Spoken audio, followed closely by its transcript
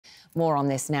More on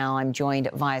this now. I'm joined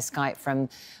via Skype from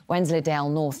Wensleydale,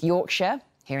 North Yorkshire,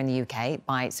 here in the UK,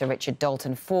 by Sir Richard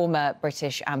Dalton, former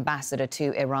British ambassador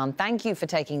to Iran. Thank you for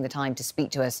taking the time to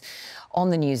speak to us on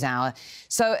the NewsHour.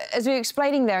 So, as we were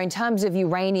explaining there, in terms of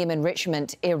uranium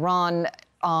enrichment, Iran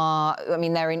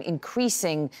they're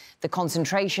increasing the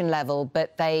concentration level,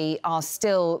 but they are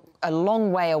still a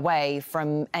long way away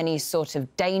from any sort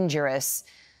of dangerous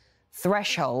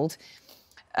threshold.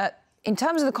 In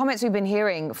terms of the comments we've been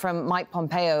hearing from Mike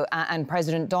Pompeo and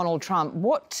President Donald Trump,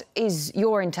 what is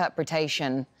your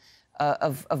interpretation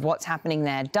of what's happening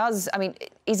there?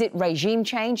 Is it regime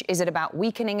change? Is it about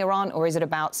weakening Iran? Or is it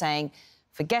about saying,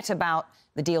 forget about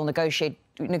the deal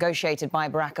negotiated by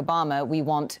Barack Obama, we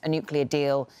want a nuclear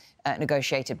deal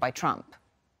negotiated by Trump?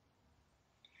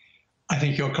 I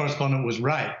think your correspondent was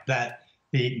right that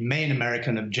the main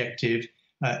American objective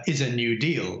is a new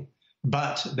deal.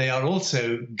 But they are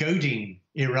also goading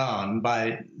Iran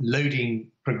by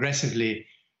loading progressively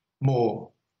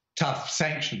more tough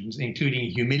sanctions,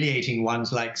 including humiliating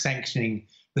ones like sanctioning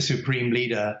the supreme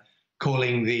leader,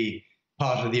 calling the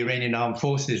part of the Iranian armed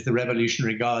forces, the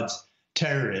Revolutionary Guards,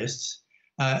 terrorists.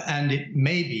 And it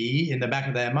may be in the back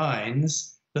of their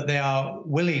minds that they are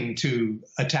willing to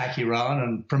attack Iran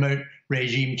and promote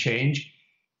regime change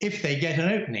if they get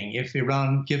an opening, if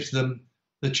Iran gives them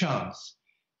the chance.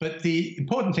 But the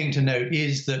important thing to note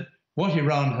is that what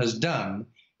Iran has done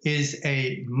is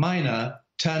a minor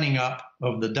turning up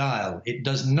of the dial. It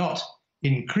does not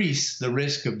increase the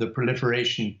risk of the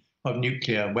proliferation of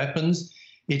nuclear weapons.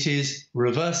 It is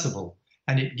reversible,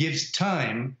 and it gives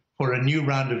time for a new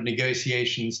round of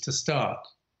negotiations to start.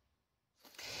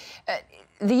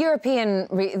 The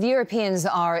Europeans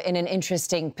are in an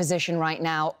interesting position right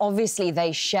now. Obviously,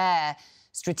 they share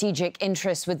strategic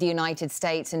interests with the United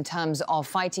States in terms of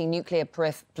fighting nuclear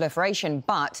proliferation,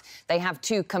 but they have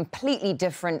two completely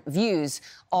different views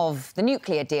of the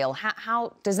nuclear deal.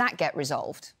 How does that get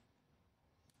resolved?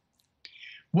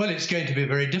 Well, it's going to be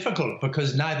very difficult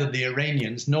because neither the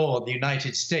Iranians nor the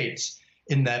United States,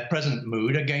 in their present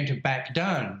mood, are going to back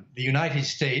down. The United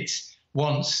States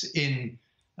wants,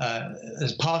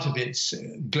 as part of its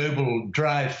global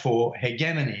drive for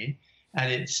hegemony, and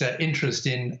its interest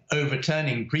in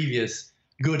overturning previous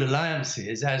good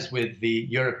alliances, as with the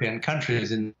European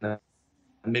countries in the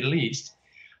Middle East,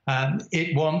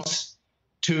 it wants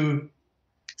to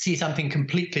see something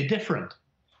completely different.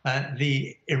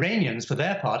 The Iranians, for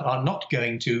their part, are not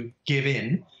going to give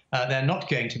in. They're not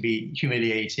going to be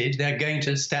humiliated. They're going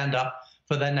to stand up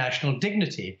for their national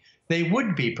dignity. They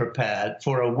would be prepared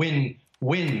for a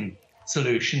win-win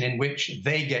solution in which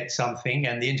they get something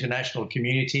and the international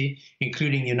community,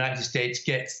 including the United States,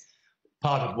 gets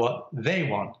part of what they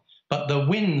want. But the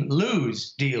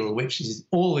win-lose deal, which is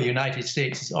all the United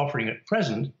States is offering at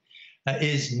present,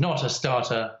 is not a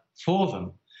starter for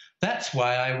them. That's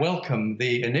why I welcome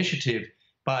the initiative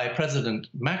by President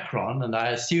Macron, and I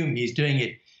assume he's doing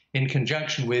it in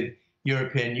conjunction with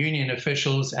European Union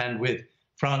officials and with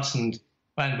France and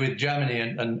with Germany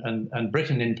and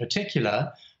Britain in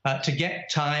particular, to get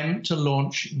time to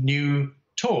launch new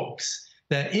talks.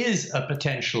 There is a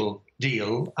potential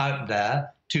deal out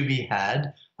there to be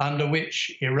had under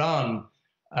which Iran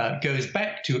goes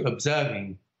back to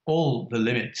observing all the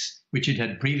limits which it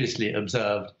had previously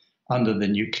observed under the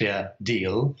nuclear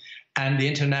deal, and the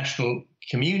international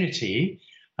community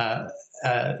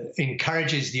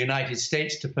encourages the United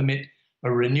States to permit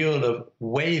a renewal of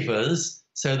waivers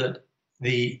so that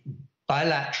the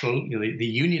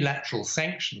unilateral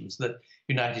sanctions that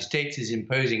the United States is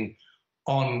imposing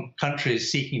on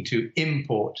countries seeking to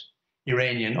import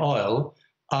Iranian oil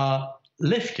are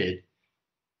lifted.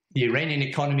 The Iranian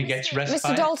economy gets respite.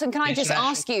 Mr. Dalton, can I just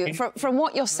ask you, from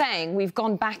what you're saying, we've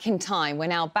gone back in time. We're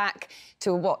now back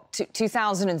to, what,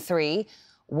 2003,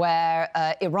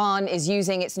 where Iran is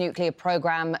using its nuclear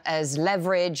program as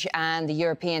leverage and the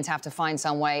Europeans have to find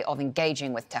some way of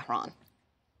engaging with Tehran.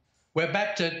 We're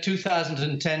back to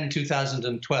 2010,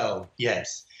 2012,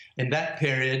 yes. In that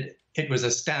period, it was a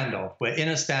standoff. We're in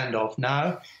a standoff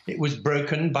now. It was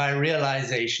broken by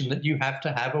realization that you have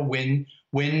to have a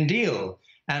win-win deal.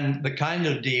 And the kind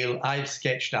of deal I've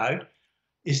sketched out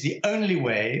is the only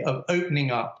way of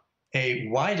opening up a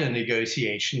wider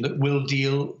negotiation that will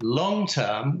deal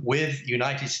long-term with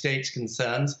United States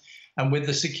concerns and with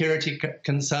the security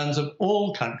concerns of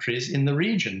all countries in the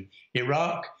region.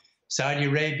 Iraq, Saudi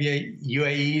Arabia,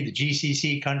 UAE, the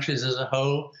GCC countries as a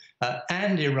whole,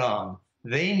 and Iran.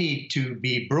 They need to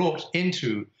be brought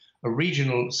into a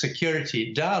regional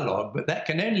security dialogue, but that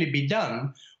can only be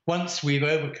done once we've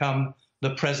overcome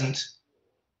the present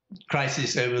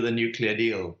crisis over the nuclear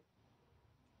deal.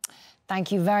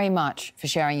 Thank you very much for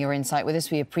sharing your insight with us.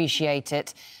 We appreciate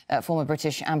it. Former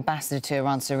British Ambassador to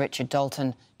Iran, Sir Richard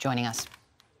Dalton, joining us.